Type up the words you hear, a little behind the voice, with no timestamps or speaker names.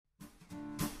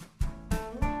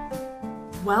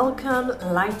Welcome,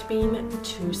 Lightbeam,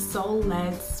 to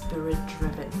Soul-Led,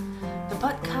 Spirit-Driven, the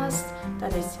podcast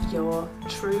that is your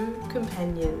true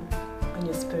companion on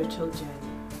your spiritual journey.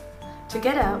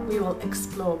 Together, we will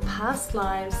explore past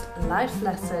lives, life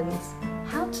lessons,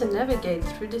 how to navigate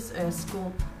through this earth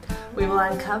school. We will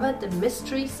uncover the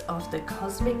mysteries of the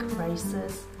cosmic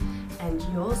races and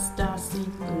your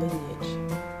starseed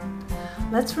lineage.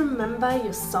 Let's remember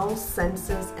your soul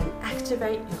senses and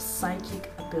activate your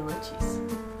psychic abilities.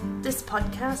 This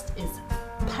podcast is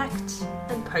packed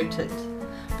and potent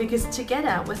because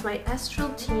together with my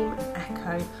astral team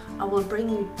Echo, I will bring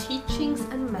you teachings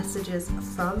and messages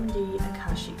from the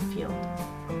Akashic field.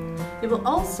 You will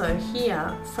also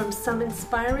hear from some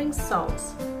inspiring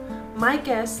souls, my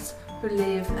guests who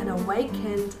live an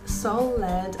awakened,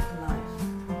 soul-led life.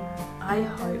 I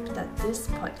hope that this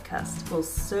podcast will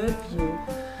serve you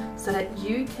so that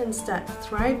you can start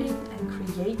thriving and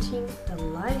creating the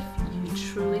life you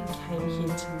truly came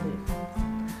here to live.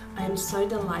 I am so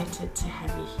delighted to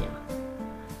have you here.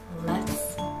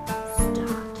 Let's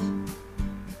start.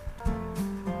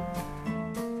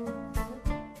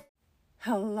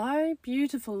 Hello,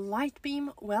 beautiful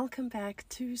Lightbeam. Welcome back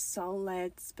to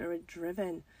Soul-Led,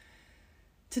 Spirit-Driven.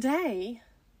 Today,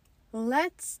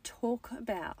 let's talk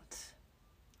about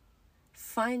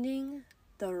finding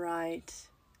the right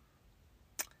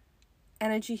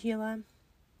energy healer,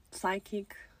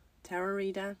 psychic, tarot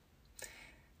reader,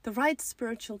 the right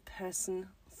spiritual person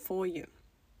for you.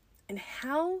 And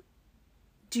how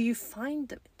do you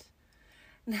find it?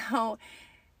 Now,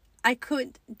 I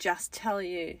could just tell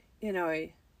you,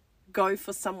 go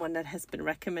for someone that has been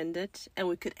recommended and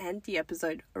we could end the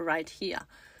episode right here.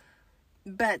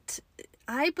 But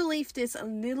I believe there's a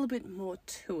little bit more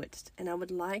to it, and I would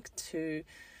like to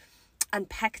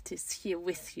unpack this here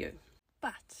with you.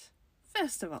 But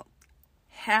first of all,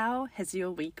 how has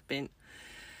your week been?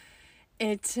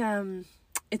 It's been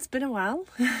a while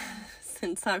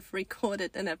since I've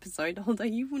recorded an episode, although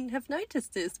you wouldn't have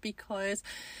noticed this because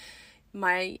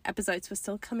my episodes were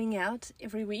still coming out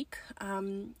every week.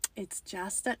 It's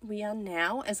just that we are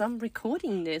now, as I'm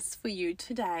recording this for you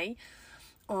today,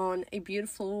 on a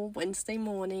beautiful Wednesday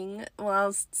morning,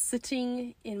 whilst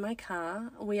sitting in my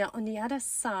car. We are on the other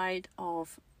side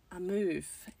of a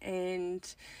move,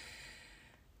 and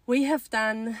we have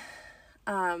done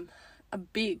a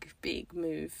big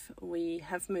move. We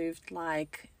have moved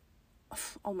like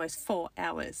almost 4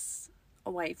 hours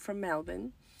away from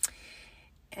Melbourne,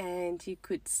 and you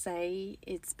could say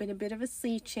it's been a bit of a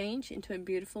sea change into a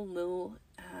beautiful little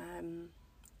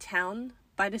town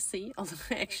by the sea, although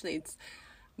actually it's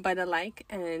by the lake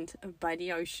and by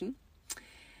the ocean.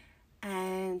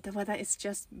 And the weather is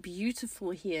just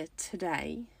beautiful here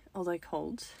today, although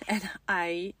cold. And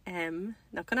I am,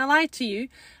 not gonna lie to you,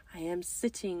 I am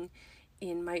sitting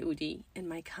in my Audi, in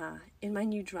my car, in my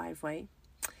new driveway.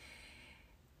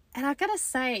 And I gotta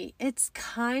say, it's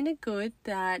kind of good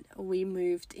that we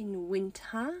moved in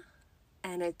winter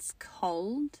and it's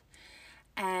cold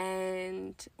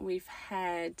and we've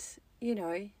had,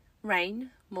 rain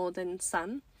more than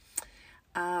sun,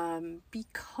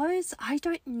 because I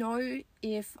don't know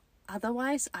if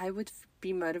otherwise I would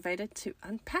be motivated to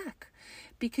unpack,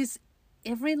 because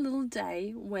every little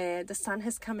day where the sun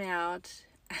has come out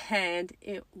and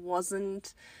it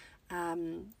wasn't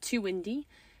too windy,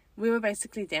 we were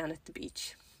basically down at the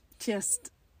beach, just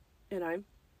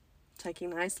taking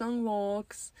nice long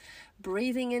walks,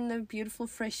 breathing in the beautiful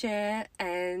fresh air,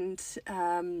 and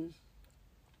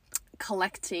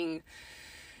collecting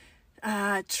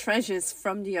treasures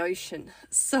from the ocean.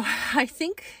 So I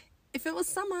think if it was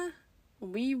summer,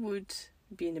 we would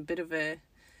be in a bit of a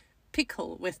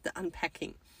pickle with the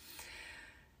unpacking.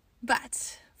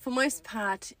 But for most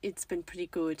part, it's been pretty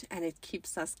good, and it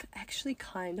keeps us actually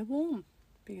kind of warm,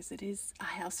 because our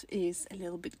house is a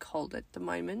little bit cold at the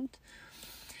moment.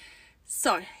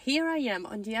 So here I am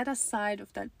on the other side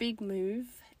of that big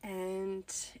move, and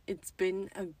it's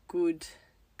been a good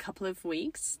couple of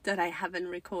weeks that I haven't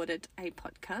recorded a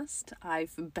podcast.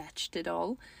 I've batched it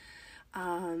all.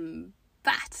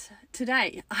 But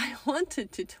today I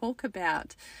wanted to talk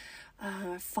about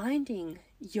finding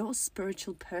your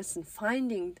spiritual person,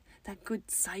 finding that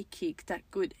good psychic, that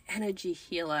good energy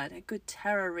healer, that good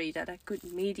tarot reader, that good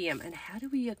medium, and how do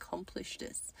we accomplish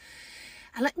this?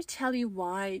 And let me tell you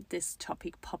why this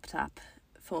topic popped up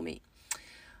for me.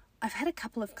 I've had a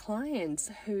couple of clients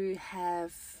who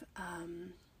have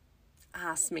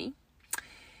asked me,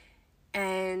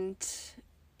 and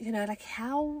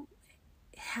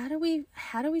how do we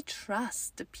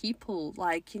trust the people?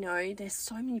 There's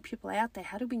so many people out there.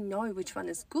 How do we know which one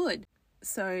is good?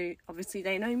 So obviously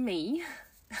they know me,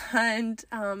 And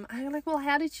I'm like, well,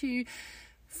 how did you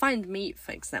find me,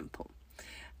 for example?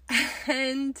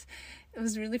 And it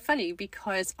was really funny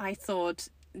because I thought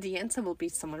the answer will be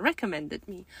someone recommended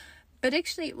me. But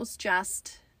actually it was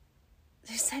just,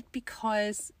 they said,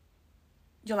 because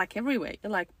you're like everywhere.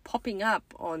 You're like popping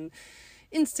up on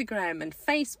Instagram and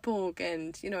Facebook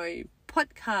and,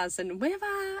 podcasts and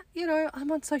wherever,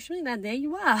 I'm on social media, and there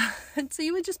you are. And so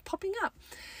you were just popping up.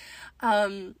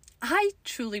 I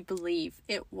truly believe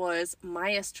it was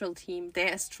my astral team,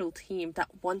 their astral team, that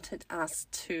wanted us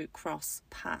to cross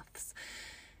paths.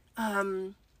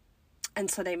 And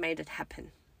so they made it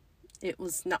happen. It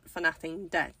was not for nothing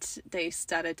that they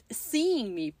started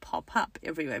seeing me pop up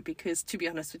everywhere, because, to be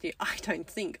honest with you, I don't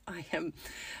think I am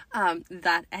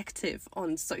that active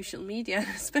on social media,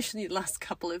 especially the last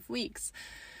couple of weeks.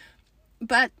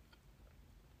 But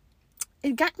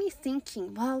it got me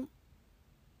thinking, well,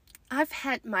 I've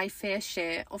had my fair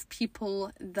share of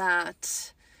people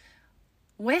that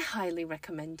were highly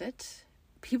recommended.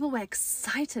 People were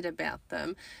excited about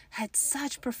them, had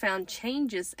such profound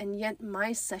changes, and yet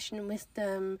my session with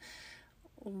them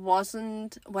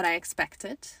wasn't what I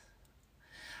expected.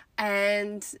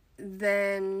 And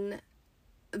then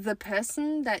the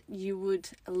person that you would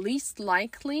least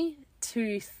likely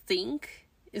to think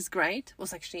is great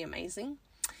was actually amazing.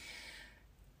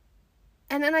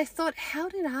 And then I thought, how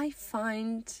did I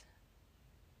find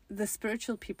the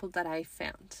spiritual people that I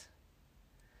found?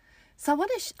 So I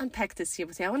want to unpack this here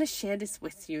with you. I want to share this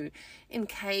with you in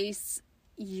case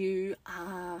you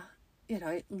are,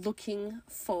 looking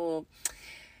for,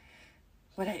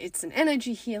 whether it's an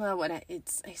energy healer, whether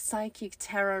it's a psychic,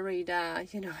 tarot reader,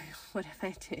 whatever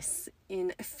it is,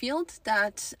 in a field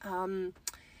that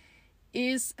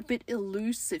is a bit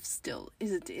elusive still.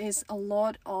 It is a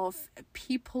lot of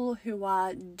people who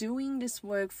are doing this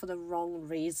work for the wrong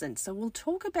reason. So we'll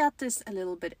talk about this a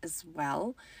little bit as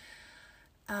well.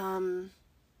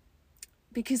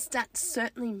 Because that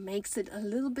certainly makes it a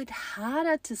little bit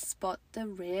harder to spot the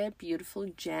rare, beautiful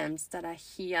gems that are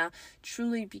here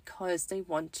truly because they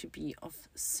want to be of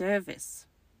service.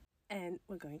 And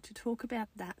we're going to talk about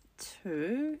that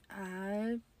too,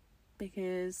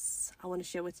 because I want to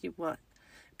share with you what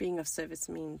being of service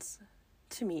means,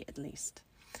 to me at least.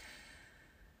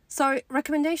 So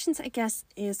recommendations, I guess,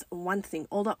 is one thing,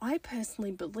 although I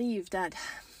personally believe that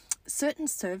certain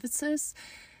services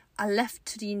are left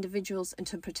to the individual's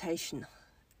interpretation.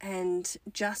 And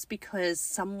just because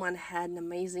someone had an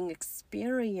amazing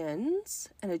experience,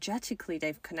 energetically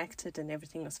they've connected and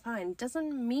everything was fine,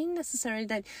 doesn't mean necessarily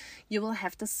that you will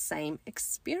have the same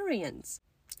experience.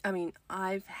 I mean,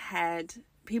 I've had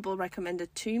people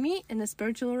recommended to me in the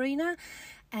spiritual arena,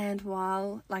 and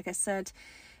while, like I said,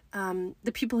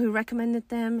 the people who recommended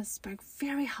them spoke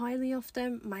very highly of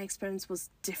them, my experience was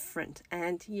different.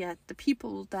 And yet the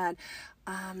people that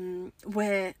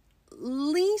were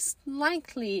least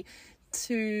likely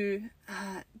to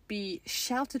be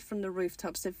shouted from the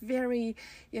rooftops, they're very,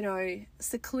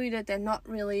 secluded, they're not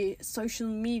really social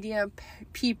media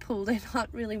people, they're not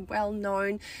really well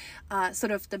known,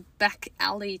 sort of the back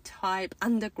alley type,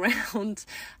 underground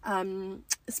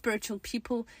spiritual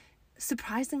people,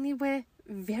 surprisingly were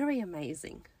very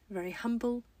amazing, very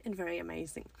humble and very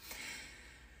amazing.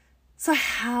 So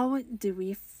how do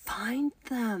we find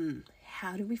them?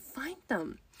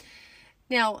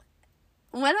 Now,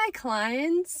 when my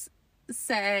clients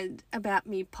said about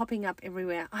me popping up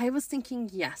everywhere, I was thinking,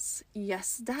 yes,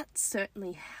 that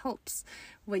certainly helps.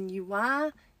 When you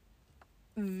are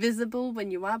visible,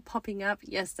 when you are popping up,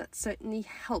 yes, that certainly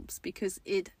helps, because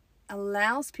it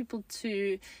allows people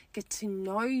to get to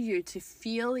know you, to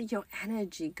feel your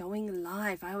energy going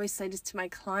live. I always say this to my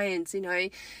clients,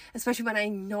 especially when I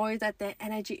know that their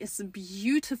energy is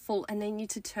beautiful and they need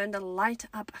to turn the light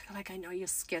up. I know you're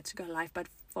scared to go live, but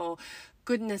for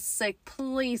goodness sake,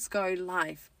 please go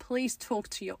live. Please talk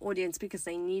to your audience, because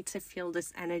they need to feel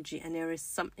this energy, and there is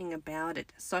something about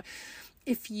it. So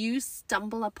if you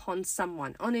stumble upon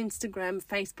someone on Instagram,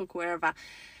 Facebook, wherever,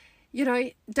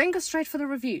 don't go straight for the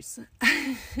reviews.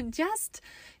 Just,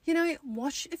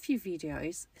 watch a few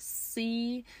videos,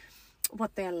 see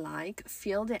what they're like,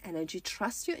 feel their energy,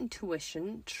 trust your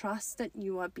intuition, trust that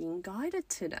you are being guided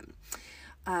to them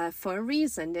for a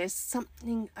reason. There's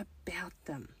something about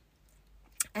them.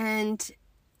 And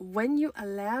when you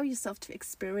allow yourself to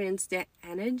experience their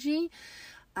energy,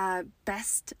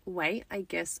 best way, I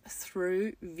guess,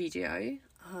 through video,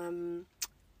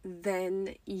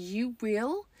 then you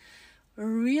will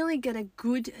really get a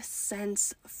good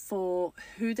sense for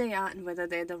who they are and whether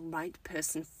they're the right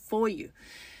person for you.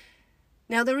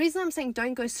 Now, the reason I'm saying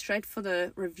don't go straight for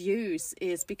the reviews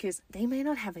is because they may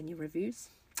not have any reviews.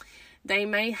 They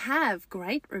may have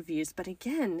great reviews, but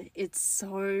again, it's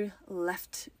so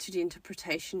left to the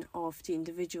interpretation of the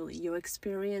individual. Your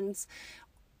experience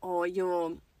or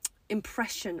your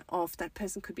impression of that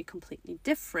person could be completely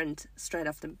different straight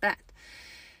off the bat.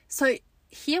 So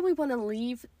here we want to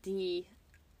leave the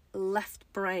left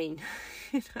brain.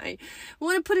 We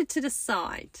want to put it to the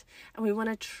side, and we want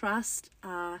to trust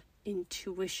our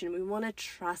intuition. We want to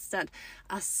trust that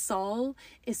our soul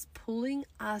is pulling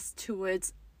us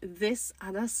towards this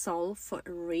other soul for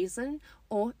a reason,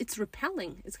 or it's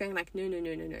repelling. It's going like, no,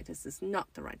 this is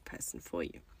not the right person for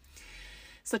you.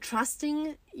 So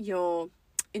trusting your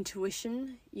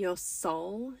intuition, your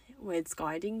soul, where it's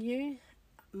guiding you,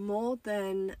 more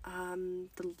than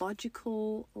the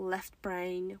logical left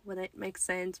brain, whether it makes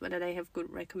sense, whether they have good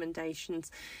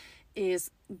recommendations, is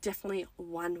definitely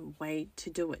one way to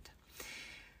do it.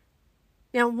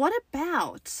 Now, what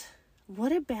about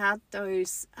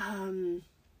those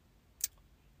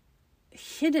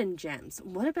hidden gems?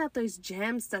 What about those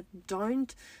gems that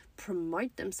don't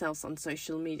promote themselves on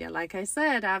social media? Like I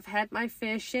said, I've had my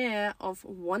fair share of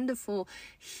wonderful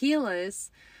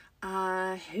healers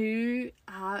who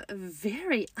are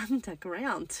very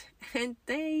underground, and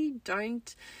they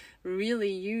don't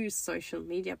really use social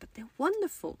media, but they're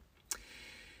wonderful.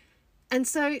 And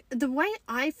so the way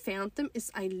I found them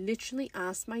is I literally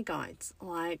asked my guides,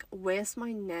 like, where's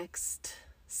my next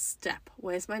step?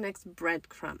 Where's my next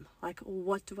breadcrumb? Like,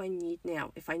 what do I need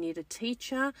now? If I need a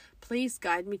teacher, please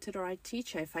guide me to the right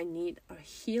teacher. If I need a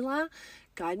healer,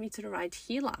 guide me to the right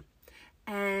healer.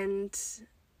 And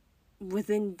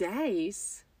within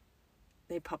days,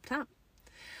 they popped up.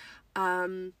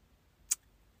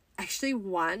 Actually,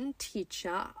 one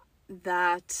teacher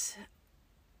that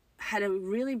had a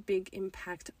really big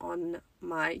impact on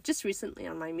just recently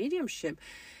on my mediumship.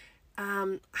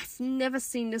 I've never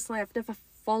seen this way. I've never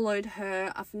followed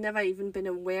her. I've never even been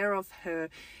aware of her.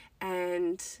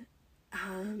 And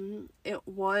it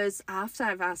was after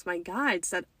I've asked my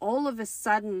guides that all of a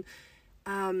sudden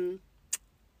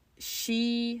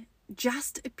she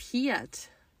just appeared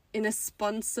in a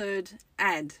sponsored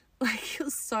ad. Like, it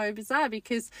was so bizarre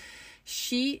because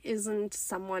she isn't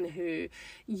someone who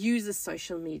uses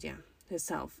social media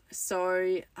herself.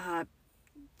 So,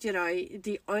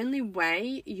 the only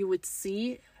way you would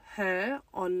see her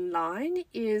online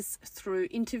is through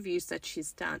interviews that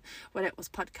she's done, whether it was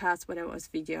podcasts, whether it was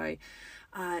video.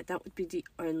 That would be the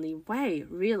only way,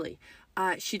 really.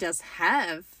 She does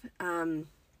have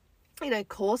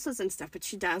courses and stuff, but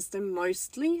she does them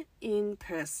mostly in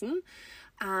person.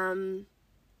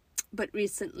 But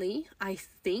recently, I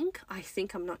think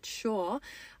I'm not sure,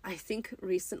 I think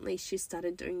recently she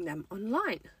started doing them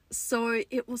online. So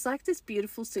it was like this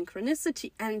beautiful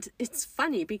synchronicity. And it's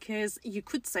funny because you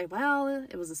could say, well,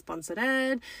 it was a sponsored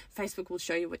ad. Facebook will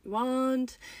show you what you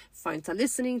want. Phones are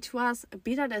listening to us.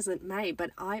 Be that as it may,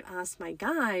 but I asked my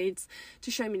guides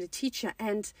to show me the teacher.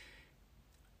 And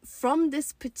from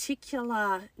this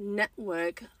particular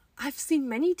network, I've seen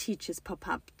many teachers pop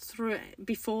up through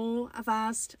before I've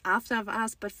asked, after I've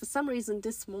asked, but for some reason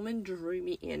this woman drew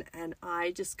me in, and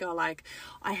I just go like,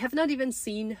 I have not even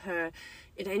seen her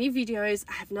in any videos.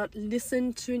 I have not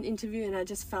listened to an interview, and I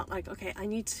just felt like, okay, I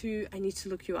need to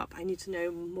look you up. I need to know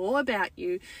more about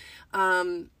you.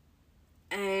 And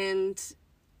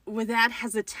without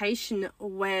hesitation,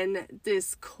 when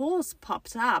this course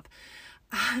popped up,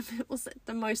 it was at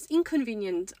the most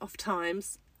inconvenient of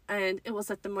times. And it was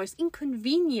at the most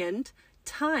inconvenient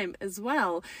time as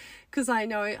well, because I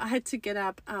know I had to get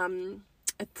up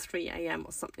at 3 a.m.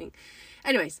 or something.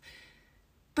 Anyways,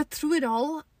 but through it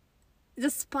all,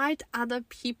 despite other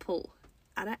people,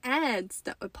 other ads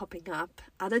that were popping up,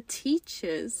 other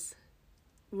teachers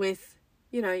with,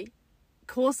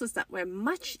 courses that were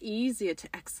much easier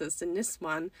to access than this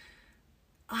one,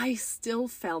 I still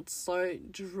felt so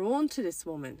drawn to this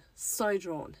woman, so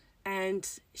drawn. And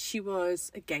she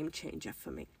was a game changer for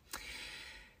me.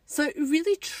 So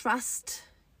really trust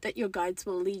that your guides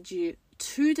will lead you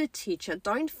to the teacher.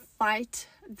 Don't fight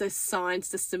the signs,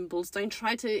 the symbols. Don't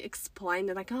try to explain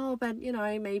it like, oh, but,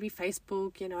 maybe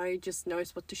Facebook, just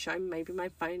knows what to show me. Maybe my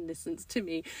phone listens to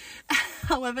me.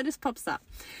 However this pops up.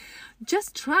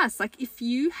 Just trust. Like, if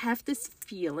you have this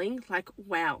feeling like,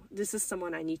 wow, this is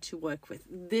someone I need to work with.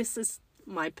 This is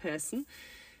my person.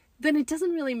 Then it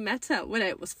doesn't really matter whether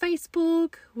it was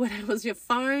Facebook, whether it was your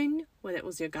phone, whether it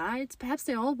was your guides. Perhaps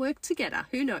they all work together.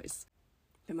 Who knows?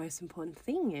 The most important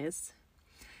thing is,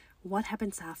 what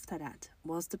happens after that?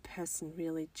 Was the person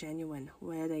really genuine?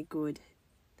 Were they good?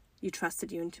 You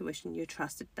trusted your intuition. You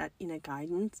trusted that inner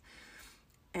guidance.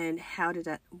 And how did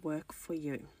that work for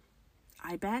you?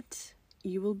 I bet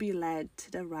you will be led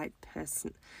to the right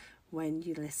person when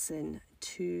you listen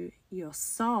to your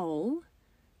soul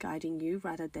guiding you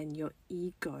rather than your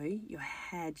ego, your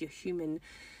head, your human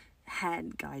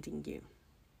head guiding you.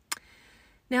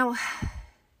 Now,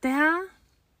 there are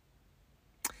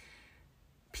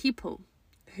people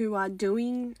who are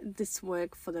doing this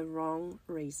work for the wrong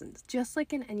reasons, just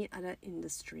like in any other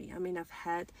industry. I mean, I've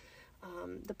had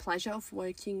the pleasure of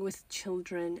working with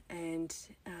children and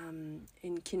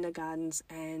in kindergartens,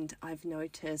 and I've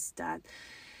noticed that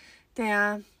there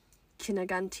are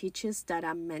kindergarten teachers that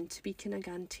are meant to be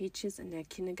kindergarten teachers, and there are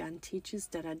kindergarten teachers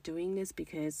that are doing this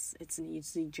because it's an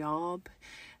easy job,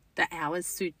 the hours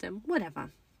suit them,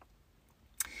 whatever.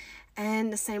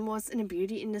 And the same was in the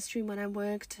beauty industry when I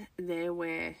worked. There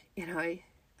were,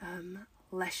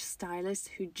 lash stylists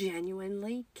who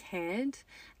genuinely cared,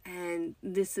 and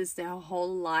this is their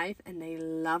whole life and they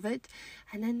love it.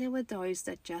 And then there were those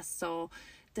that just saw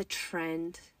the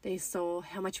trend, they saw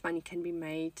how much money can be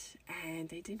made, and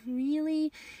they didn't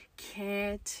really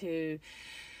care to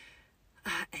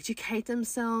educate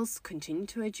themselves, continue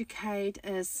to educate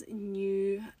as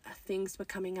new things were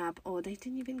coming up, or they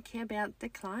didn't even care about their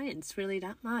clients really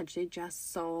that much. They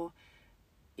just saw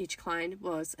each client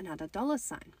was another dollar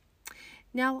sign.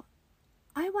 Now,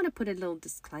 I want to put a little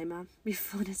disclaimer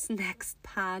before this next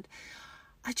part.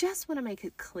 I just want to make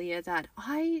it clear that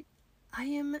I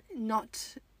am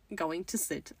not going to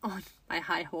sit on my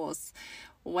high horse,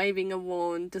 waving a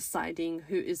wand, deciding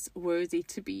who is worthy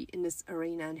to be in this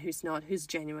arena and who's not, who's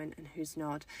genuine and who's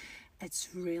not. It's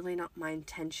really not my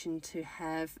intention to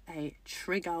have a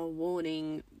trigger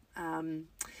warning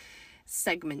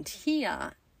segment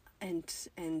here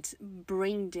and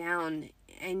bring down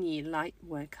any light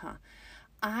worker.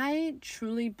 I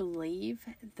truly believe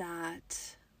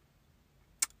that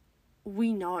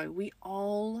we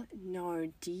all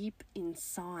know deep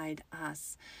inside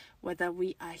us whether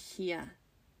we are here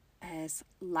as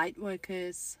light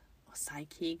workers or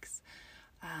psychics,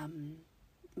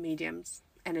 mediums,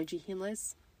 energy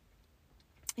healers,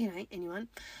 anyone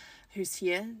who's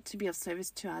here to be of service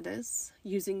to others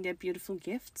using their beautiful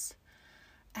gifts,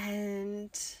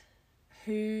 and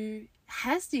who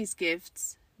has these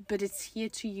gifts but it's here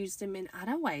to use them in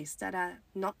other ways that are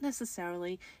not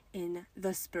necessarily in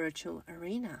the spiritual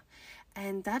arena.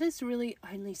 And that is really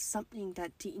only something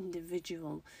that the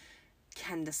individual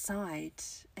can decide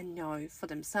and know for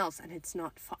themselves, and it's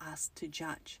not for us to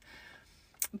judge.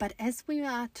 But as we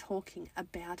are talking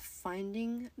about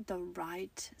finding the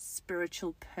right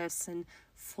spiritual person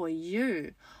for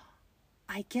you,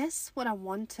 I guess what I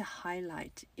want to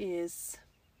highlight is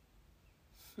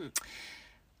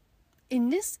in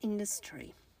this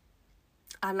industry,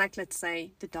 unlike, let's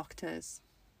say, the doctors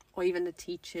or even the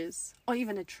teachers or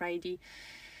even a tradie,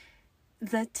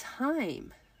 the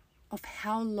time of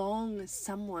how long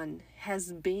someone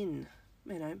has been,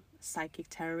 psychic,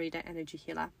 tarot reader, energy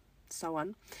healer, so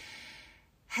on,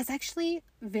 has actually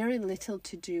very little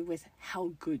to do with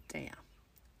how good they are.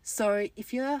 So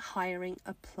if you're hiring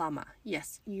a plumber,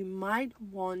 yes, you might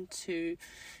want to,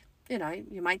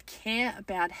 you might care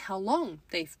about how long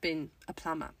they've been a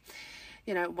plumber.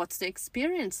 What's the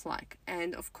experience like?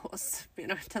 And of course,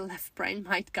 the left brain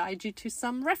might guide you to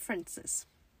some references.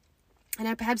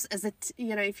 Perhaps as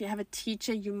if you have a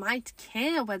teacher, you might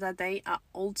care whether they are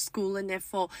old school and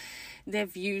therefore their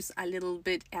views are a little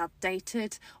bit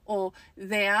outdated, or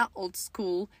they are old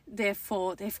school,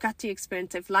 therefore they've got the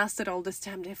experience, they've lasted all this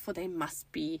time, therefore they must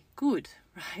be good,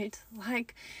 right?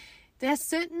 Like, there are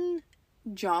certain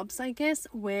jobs, I guess,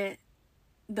 where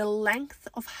the length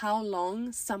of how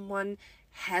long someone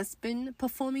has been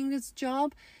performing this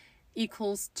job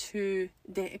equals to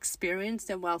their experience,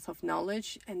 their wealth of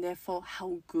knowledge, and therefore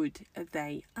how good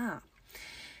they are.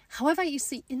 However, you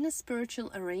see, in the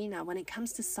spiritual arena, when it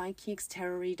comes to psychics,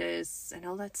 tarot readers, and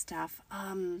all that stuff,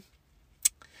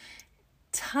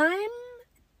 time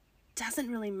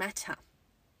doesn't really matter,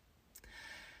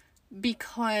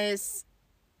 because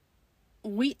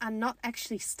we are not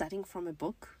actually studying from a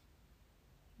book.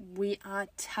 We are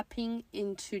tapping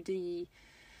into the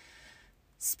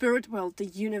spirit world, the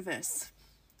universe,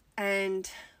 and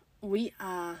we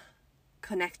are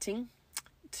connecting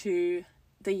to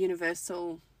the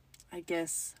universal, I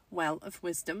guess, well of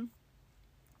wisdom.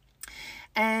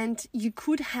 And you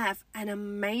could have an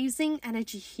amazing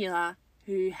energy healer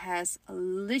who has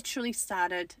literally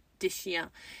started this year,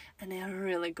 and they are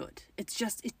really good. It's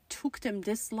just, it took them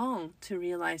this long to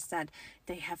realize that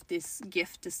they have this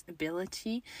gift, this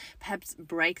ability, perhaps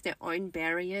break their own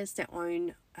barriers, their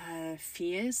own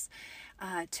fears,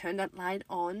 turn that light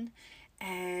on,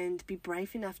 and be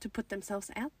brave enough to put themselves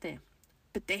out there.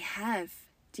 But they have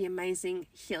the amazing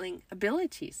healing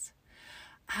abilities.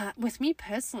 With me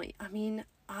personally,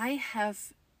 I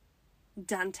have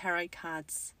done tarot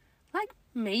cards like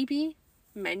maybe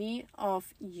many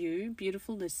of you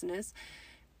beautiful listeners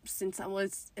since I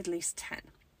was at least 10.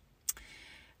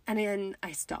 And then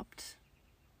I stopped.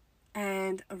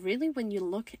 And really, when you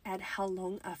look at how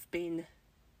long I've been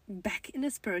back in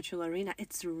the spiritual arena,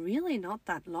 it's really not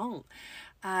that long.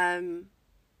 I'm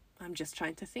just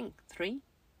trying to think, 3,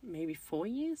 maybe 4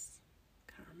 years?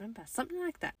 Can't remember, something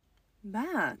like that.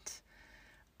 But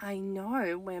I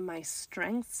know where my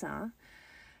strengths are,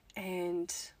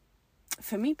 and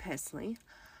for me personally,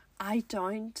 I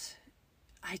don't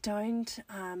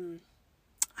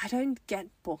get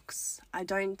books. I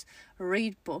don't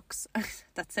read books.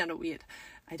 That sounded weird.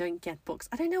 I don't get books.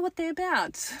 I don't know what they're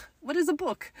about. What is a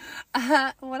book?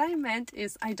 What I meant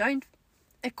is I don't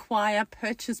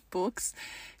purchase books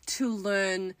to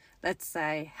learn, let's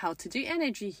say, how to do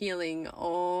energy healing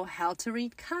or how to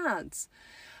read cards.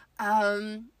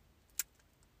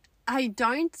 I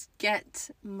don't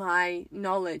get my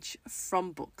knowledge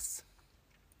from books.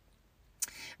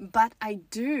 But I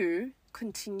do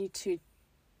continue to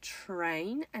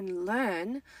train and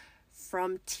learn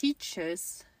from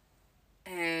teachers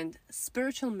and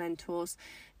spiritual mentors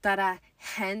that are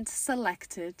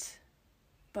hand-selected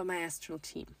by my astral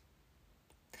team.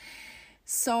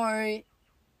 So,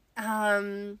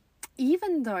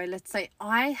 even though, let's say,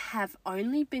 I have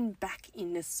only been back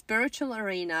in the spiritual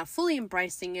arena, fully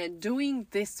embracing it, doing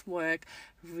this work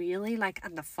really like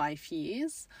under 5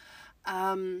 years,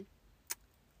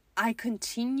 I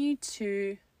continue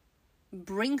to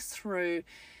bring through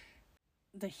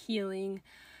the healing,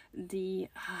 the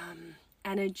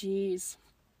energies,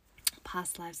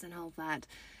 past lives and all that,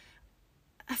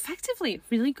 effectively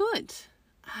really good.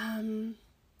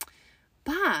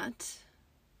 But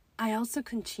I also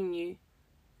continue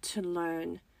to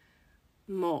learn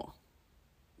more,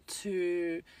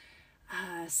 to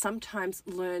sometimes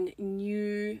learn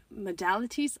new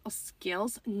modalities or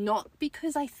skills, not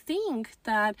because I think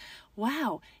that,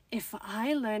 wow, if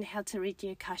I learn how to read the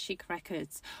Akashic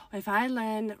Records, or if I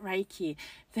learn Reiki,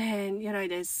 then,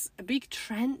 there's a big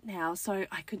trend now, so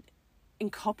I could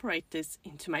incorporate this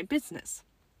into my business.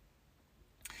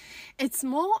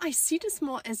 I see this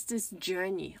more as this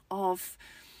journey of,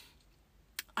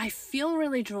 I feel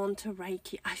really drawn to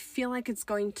Reiki. I feel like it's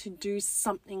going to do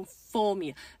something for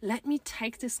me. Let me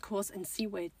take this course and see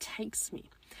where it takes me.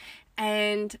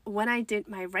 And when I did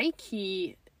my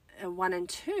Reiki 1 and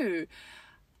 2,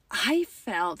 I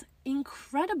felt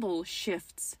incredible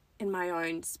shifts in my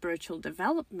own spiritual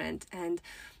development, and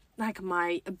like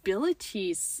my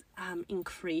abilities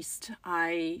increased.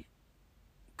 I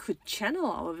could channel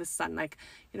all of a sudden,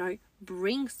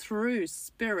 bring through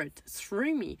spirit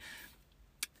through me.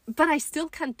 But I still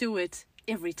can't do it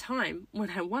every time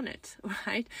when I want it,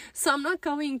 right? So I'm not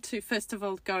going to, first of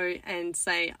all, go and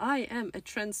say, I am a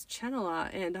trance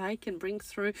channeler and I can bring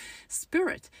through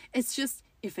spirit. It's just,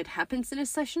 if it happens in a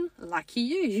session, lucky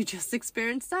you just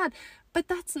experienced that. But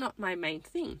that's not my main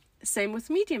thing. Same with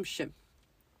mediumship.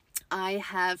 I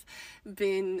have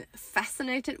been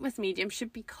fascinated with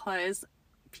mediumship because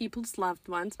people's loved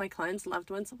ones, my clients' loved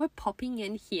ones, were popping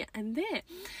in here and there.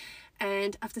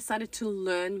 And I've decided to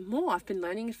learn more. I've been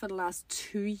learning it for the last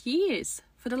 2 years.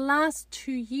 For the last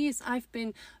 2 years, I've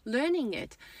been learning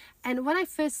it. And when I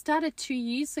first started 2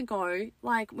 years ago,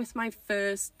 like with my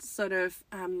first sort of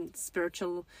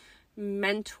spiritual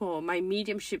mentor, my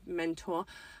mediumship mentor,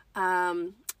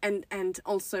 and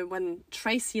also when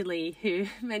Tracy Lee, who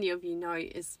many of you know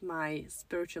is my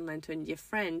spiritual mentor and dear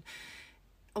friend,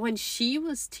 when she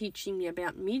was teaching me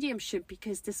about mediumship,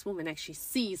 because this woman actually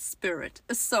sees spirit.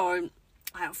 So,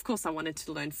 of course, I wanted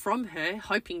to learn from her,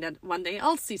 hoping that one day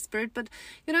I'll see spirit, but,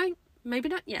 maybe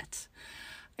not yet.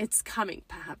 It's coming,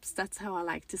 perhaps. That's how I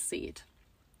like to see it.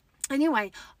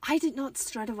 Anyway, I did not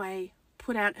straight away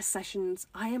put out a sessions.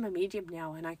 I am a medium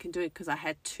now and I can do it because I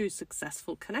had 2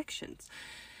 successful connections.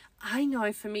 I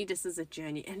know for me this is a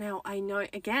journey, and now I know,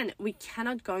 again, we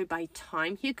cannot go by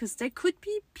time here, because there could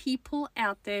be people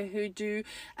out there who do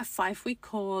a 5-week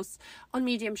course on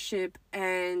mediumship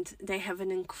and they have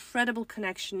an incredible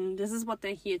connection. This is what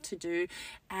they're here to do,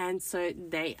 and so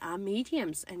they are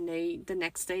mediums, and the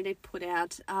next day they put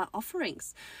out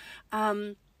offerings,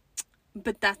 but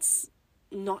that's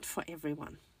not for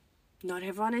everyone. Not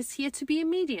everyone is here to be a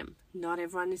medium. Not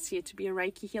everyone is here to be a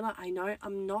Reiki healer. I know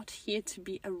I'm not here to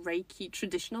be a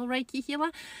traditional Reiki healer,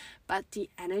 but the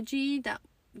energy, that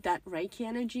Reiki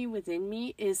energy within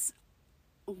me is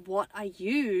what I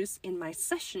use in my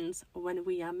sessions when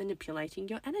we are manipulating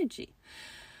your energy.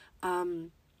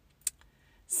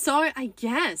 So I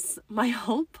guess my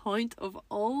whole point of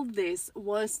all this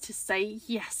was to say,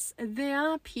 yes, there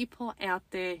are people out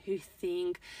there who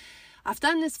think, I've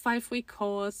done this 5-week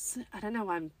course. I don't know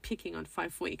why I'm picking on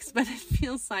 5 weeks, but it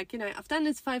feels like, I've done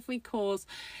this 5-week course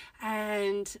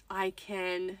and I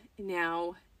can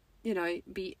now,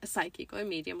 be a psychic or a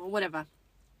medium or whatever.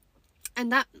 And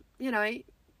that,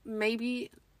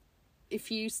 maybe if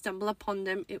you stumble upon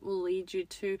them, it will lead you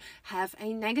to have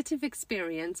a negative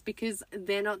experience because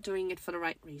they're not doing it for the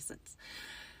right reasons.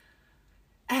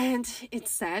 And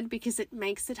it's sad because it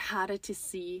makes it harder to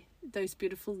see those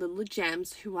beautiful little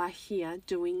gems who are here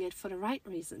doing it for the right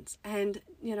reasons. And,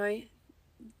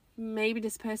 maybe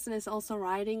this person is also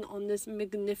riding on this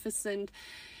magnificent,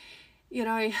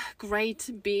 great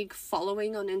big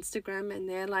following on Instagram, and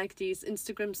they're like these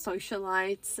Instagram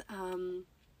socialites.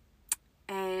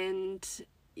 And,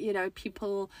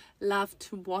 people love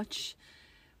to watch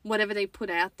whatever they put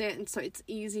out there. And so it's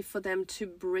easy for them to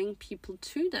bring people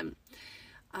to them.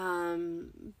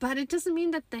 But it doesn't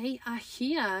mean that they are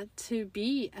here to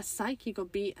be a psychic or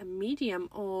be a medium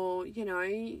or,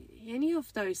 any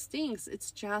of those things.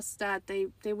 It's just that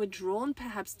they were drawn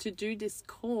perhaps to do this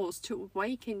course, to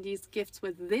awaken these gifts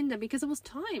within them because it was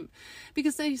time.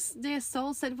 Because their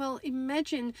soul said, well,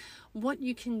 imagine what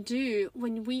you can do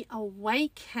when we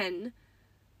awaken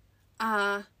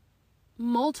our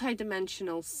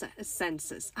multi-dimensional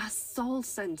senses, our soul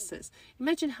senses.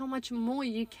 Imagine how much more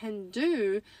you can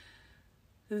do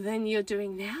than you're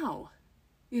doing now.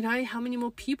 How many more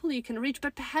people you can reach.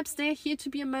 But perhaps they're here to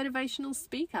be a motivational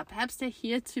speaker. Perhaps they're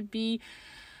here to be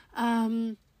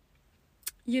someone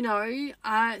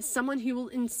who will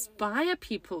inspire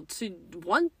people to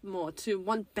want more, to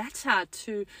want better,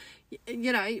 to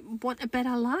want a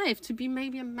better life, to be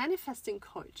maybe a manifesting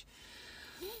coach.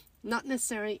 Not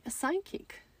necessarily a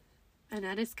psychic. And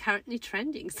that is currently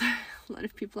trending. So a lot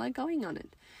of people are going on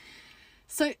it.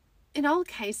 So in all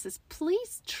cases,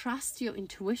 please trust your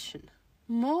intuition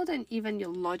more than even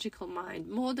your logical mind,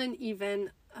 more than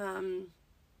even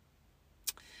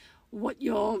what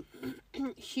your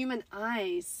human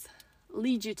eyes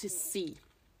lead you to see.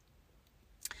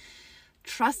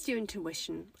 Trust your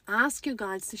intuition. Ask your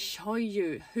guides to show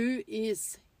you who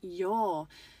is your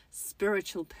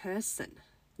spiritual person.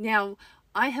 Now,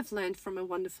 I have learned from a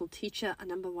wonderful teacher, a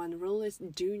number one rule is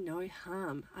do no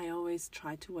harm. I always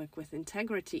try to work with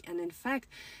integrity. And in fact,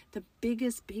 the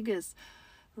biggest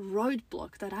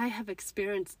roadblock that I have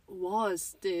experienced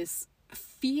was this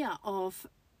fear of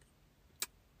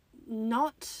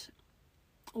not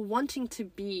wanting to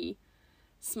be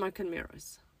smoke and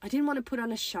mirrors. I didn't want to put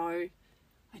on a show.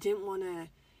 I didn't want to,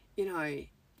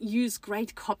 use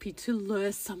great copy to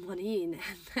lure someone in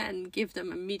and then give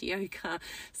them a mediocre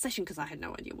session because I had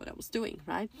no idea what I was doing,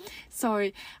 right? So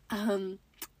I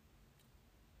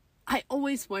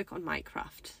always work on my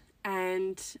craft,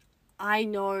 and I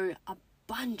know a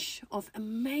bunch of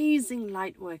amazing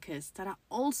light workers that are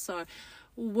also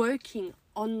working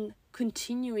on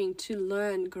continuing to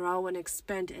learn, grow, and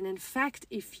expand. And in fact,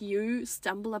 if you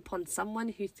stumble upon someone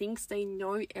who thinks they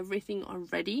know everything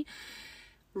already,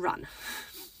 run.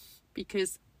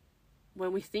 Because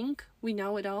when we think we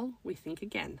know it all, we think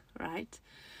again, right?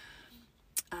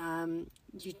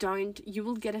 You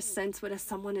will get a sense whether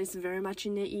someone is very much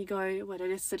in their ego, whether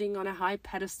they're sitting on a high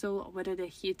pedestal, or whether they're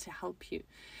here to help you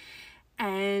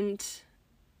and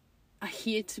are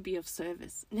here to be of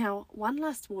service. Now, one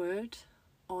last word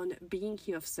on being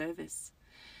here of service.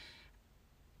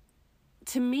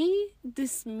 To me,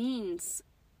 this means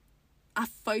our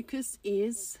focus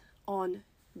is on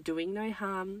doing no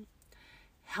harm,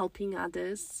 helping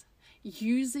others,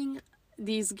 using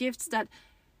these gifts that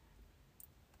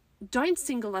don't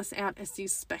single us out as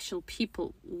these special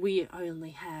people. We only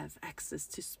have access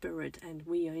to spirit and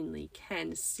we only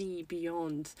can see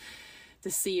beyond the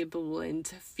seeable and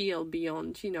feel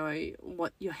beyond,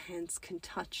 what your hands can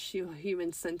touch, your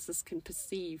human senses can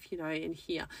perceive, and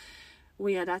hear.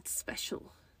 We are that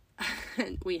special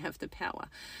and we have the power.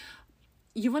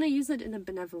 You want to use it in a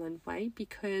benevolent way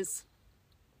because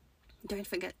don't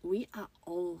forget, we are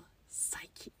all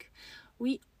psychic.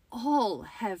 We all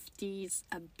have these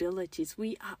abilities.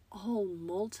 We are all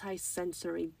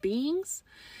multi-sensory beings.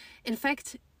 In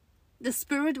fact, the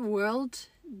spirit world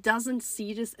doesn't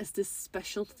see this as this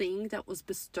special thing that was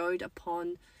bestowed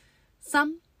upon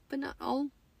some, but not all.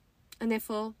 And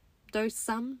therefore, those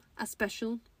some are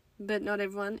special, but not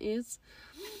everyone is.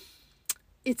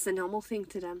 It's a normal thing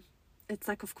to them. It's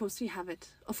like, of course you have it.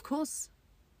 Of course.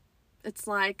 It's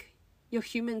like your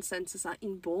human senses are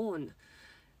inborn.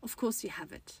 Of course you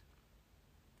have it.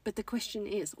 But the question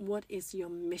is, what is your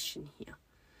mission here?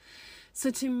 So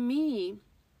to me,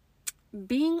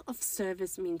 being of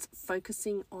service means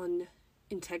focusing on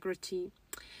integrity,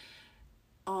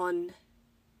 on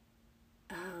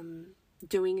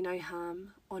doing no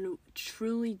harm, on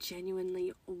truly,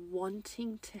 genuinely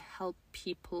wanting to help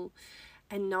people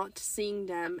and not seeing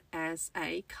them as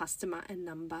a customer and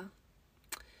number.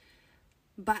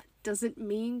 But does it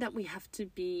mean that we have to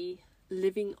be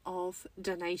living off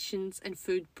donations and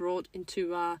food brought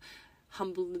into our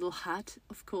humble little hut?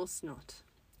 Of course not.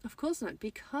 Of course not,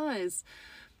 because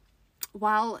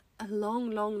while a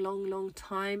long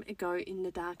time ago in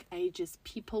the Dark Ages,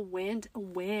 people weren't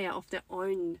aware of their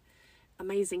own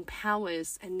amazing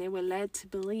powers, and they were led to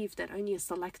believe that only a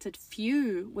selected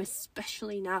few were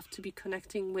special enough to be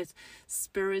connecting with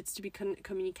spirits, to be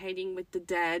communicating with the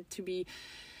dead,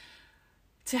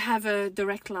 to have a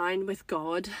direct line with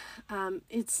God.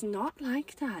 It's not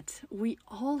like that. We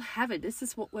all have it. This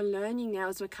is what we're learning now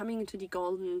as we're coming into the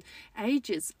golden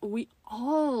ages. We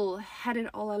all had it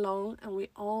all along, and we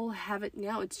all have it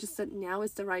now. It's just that now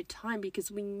is the right time,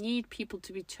 because we need people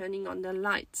to be turning on the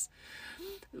lights.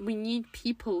 We need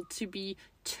people to be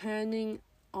turning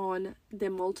on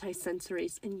their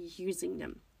multi-sensories and using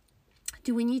them.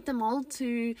 Do we need them all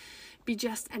to be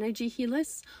just energy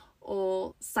healers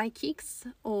or psychics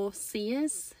or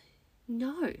seers?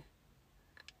 No.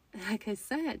 Like I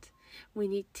said, we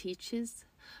need teachers,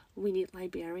 we need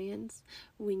librarians,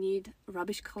 we need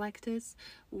rubbish collectors,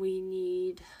 we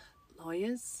need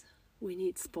lawyers, we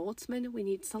need sportsmen, we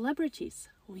need celebrities,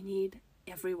 we need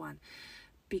everyone,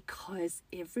 because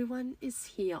everyone is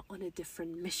here on a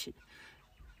different mission.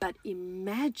 But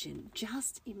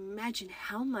just imagine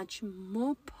how much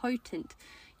more potent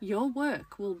your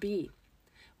work will be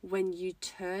when you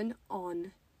turn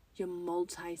on your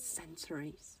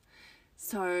multi-sensories.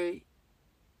 So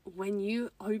when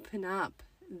you open up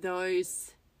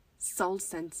those soul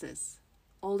senses,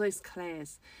 all those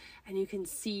clairs, and you can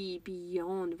see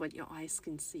beyond what your eyes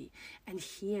can see, and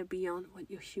hear beyond what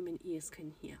your human ears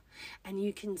can hear, and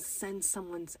you can sense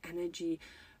someone's energy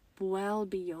well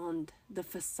beyond the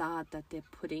facade that they're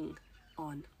putting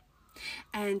on.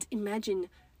 And imagine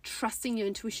trusting your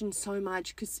intuition so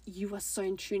much because you are so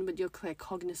in tune with your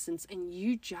claircognizance, and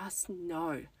you just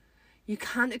know. You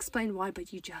can't explain why,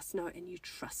 but you just know, and you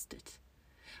trust it.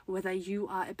 Whether you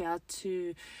are about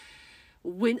to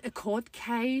win a court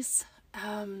case,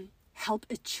 help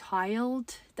a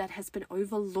child that has been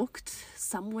overlooked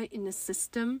somewhere in the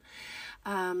system,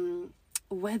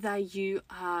 whether you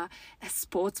are a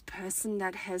sports person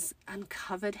that has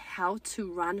uncovered how to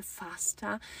run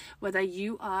faster, whether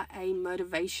you are a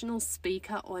motivational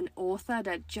speaker or an author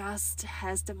that just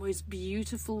has the most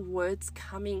beautiful words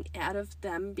coming out of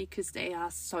them because they are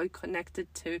so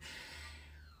connected to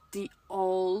the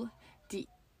all, the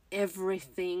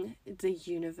everything, the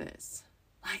universe.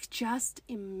 Like, just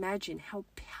imagine how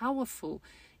powerful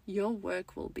your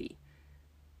work will be.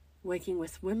 Working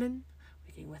with women,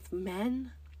 working with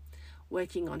men,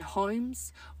 working on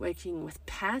homes, working with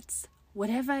pets,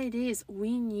 whatever it is,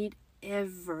 we need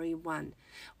everyone.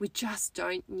 We just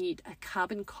don't need a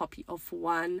carbon copy of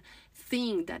one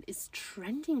thing that is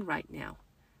trending right now.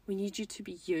 We need you to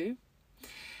be you,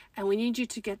 and we need you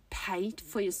to get paid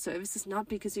for your services, not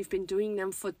because you've been doing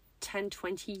them for 10,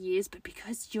 20 years, but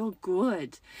because you're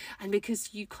good and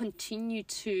because you continue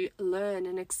to learn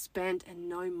and expand and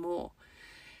know more.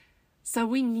 So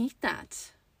we need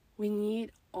that. We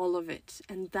need all of it.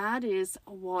 And that is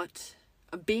what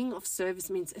being of service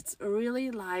means. It's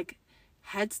really like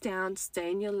heads down,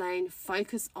 stay in your lane,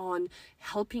 focus on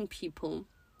helping people,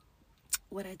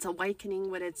 whether it's awakening,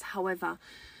 whether it's however,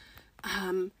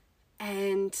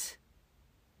 and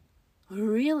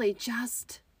really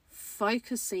just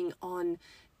focusing on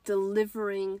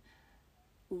delivering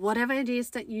whatever it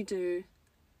is that you do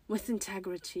with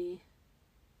integrity,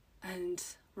 and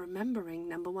remembering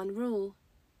number one rule: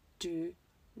 do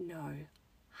no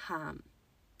harm.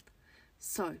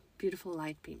 So, beautiful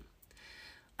light beam,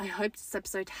 I hope this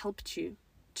episode helped you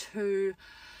to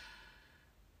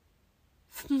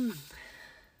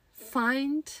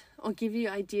find or give you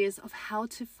ideas of how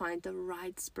to find the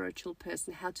right spiritual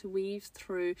person, how to weave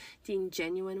through the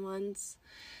ingenuine ones,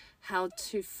 how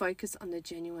to focus on the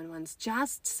genuine ones.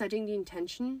 Just setting the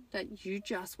intention that you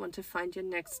just want to find your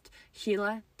next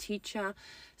healer, teacher,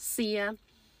 seer,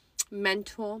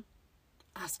 mentor.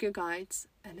 Ask your guides,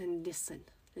 and then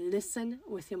listen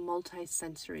with your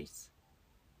multi-sensories,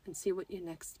 and see what your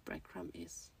next breadcrumb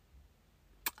is.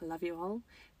 I love you all.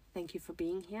 Thank you for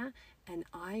being here, and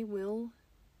I will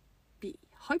be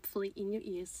hopefully in your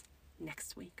ears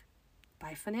next week.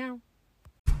 Bye for now.